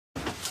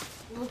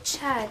Well,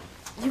 Chad,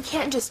 you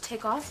can't just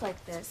take off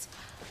like this.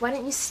 Why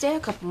don't you stay a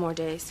couple more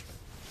days?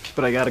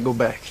 But I gotta go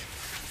back.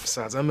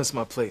 Besides, I miss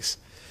my place.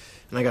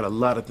 And I got a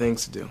lot of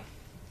things to do.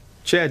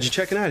 Chad, you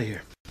checking out of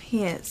here?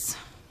 He is.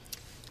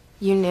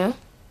 You knew?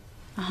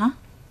 Uh-huh.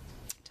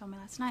 Told me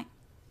last night.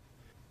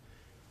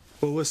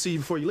 Well, we'll see you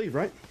before you leave,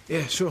 right?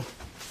 Yeah, sure.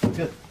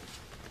 Good.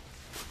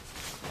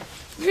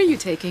 Where are you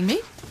taking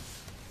me?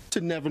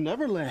 To Never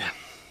Never Land.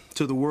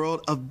 To the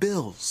world of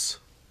bills.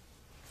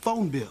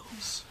 Phone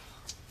bills.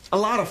 A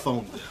lot of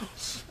phone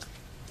bills.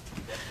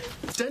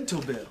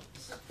 Dental bills.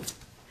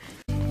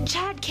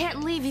 Chad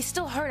can't leave. He's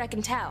still hurt, I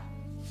can tell.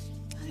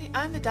 Honey,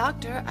 I'm the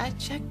doctor. I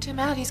checked him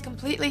out. He's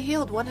completely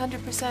healed,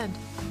 100%.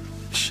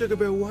 Sugar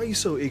Bear, why are you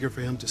so eager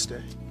for him to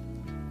stay?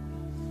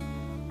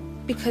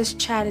 Because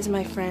Chad is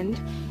my friend,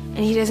 and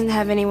he doesn't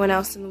have anyone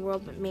else in the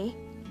world but me.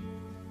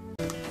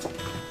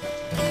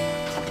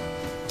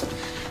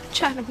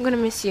 Chad, I'm gonna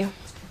miss you.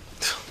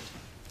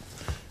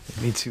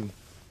 Me too.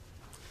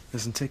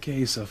 Listen, take care of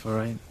yourself, all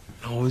right?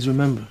 Always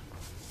remember,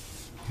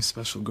 you're a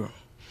special girl.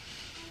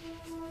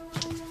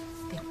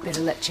 You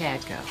better let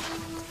Chad go.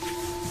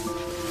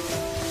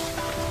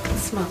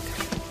 Smoke.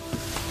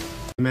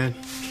 Man,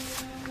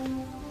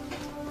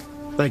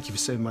 thank you for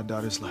saving my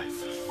daughter's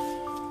life.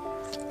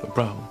 No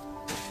problem.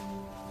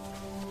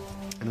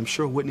 And I'm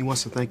sure Whitney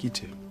wants to thank you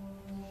too.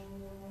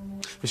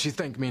 But she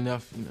thanked me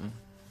enough, you know.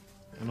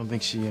 I don't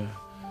think she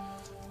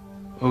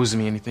owes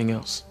me anything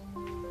else.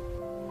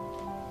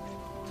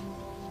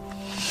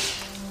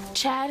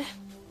 Chad,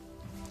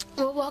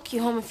 we'll walk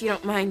you home if you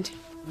don't mind.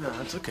 No,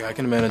 it's okay. I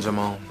can manage on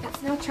my own.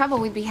 It's no trouble.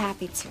 We'd be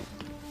happy to.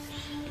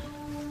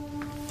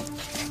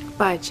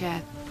 Bye,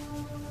 Chad.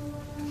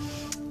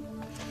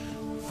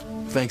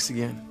 Thanks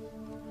again.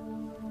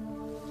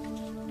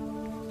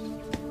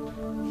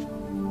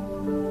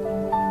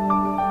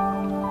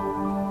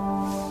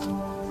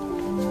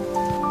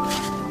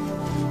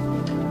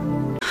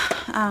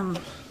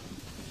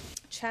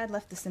 Chad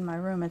left this in my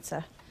room. It's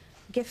a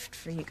gift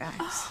for you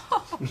guys.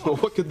 Well,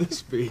 what could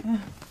this be? Yeah.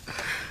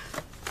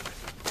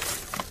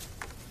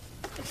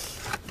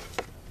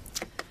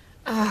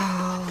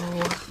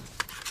 Oh.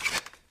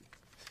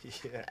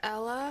 Yeah.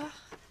 Ella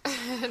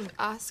and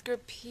Oscar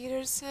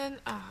Peterson.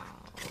 Oh,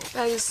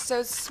 that is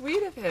so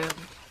sweet of him.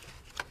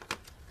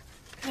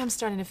 And I'm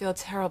starting to feel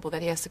terrible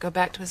that he has to go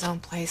back to his own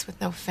place with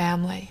no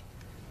family.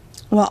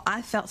 Well,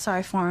 I felt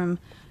sorry for him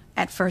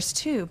at first,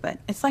 too, but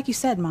it's like you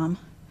said, Mom.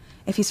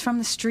 If he's from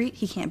the street,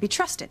 he can't be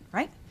trusted,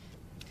 right?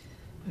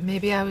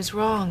 Maybe I was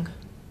wrong.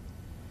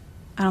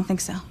 I don't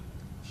think so.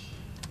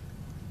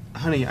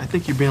 Honey, I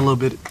think you're being a little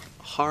bit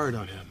hard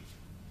on him.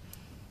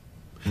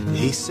 Did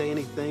he say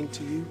anything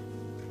to you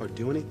or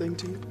do anything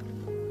to you?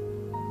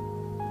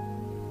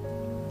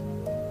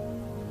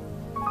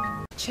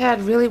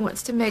 Chad really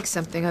wants to make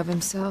something of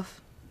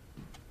himself.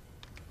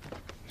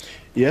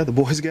 Yeah, the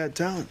boy's got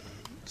talent.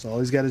 So all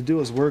he's got to do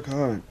is work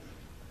hard.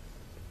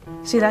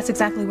 See, that's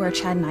exactly where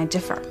Chad and I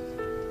differ.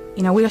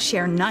 You know, we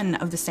share none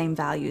of the same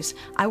values.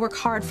 I work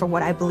hard for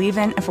what I believe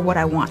in and for what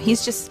I want.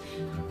 He's just,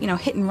 you know,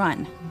 hit and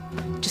run.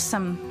 Just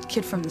some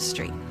kid from the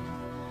street.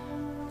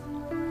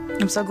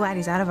 I'm so glad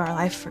he's out of our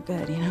life for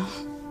good, you know?